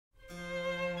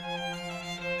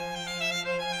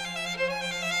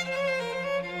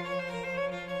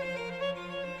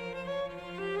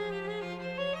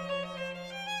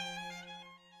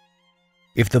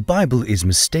If the Bible is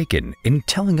mistaken in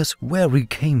telling us where we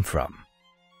came from,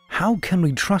 how can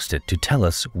we trust it to tell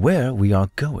us where we are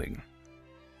going?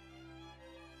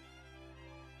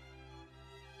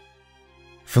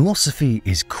 Philosophy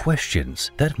is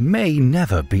questions that may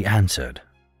never be answered.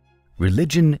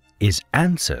 Religion is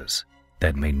answers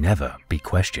that may never be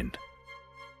questioned.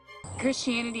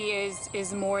 Christianity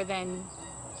is more than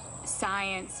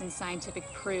science and scientific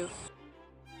proof.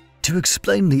 To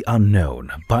explain the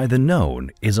unknown by the known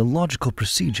is a logical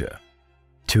procedure.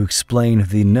 To explain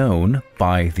the known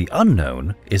by the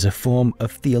unknown is a form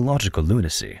of theological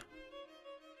lunacy.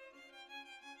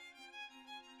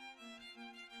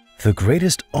 The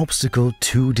greatest obstacle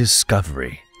to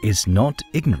discovery is not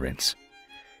ignorance.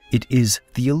 It is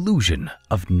the illusion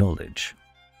of knowledge.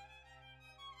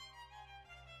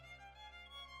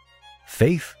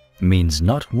 Faith means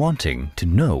not wanting to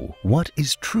know what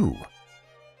is true.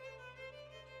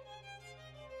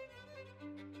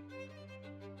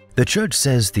 The church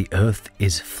says the earth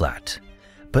is flat,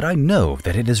 but I know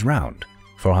that it is round,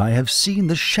 for I have seen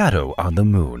the shadow on the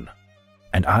moon,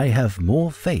 and I have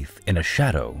more faith in a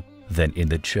shadow than in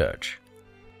the church.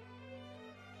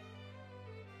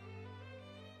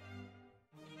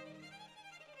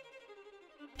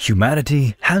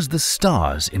 Humanity has the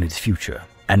stars in its future,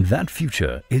 and that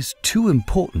future is too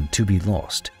important to be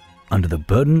lost under the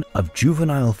burden of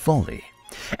juvenile folly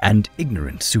and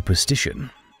ignorant superstition.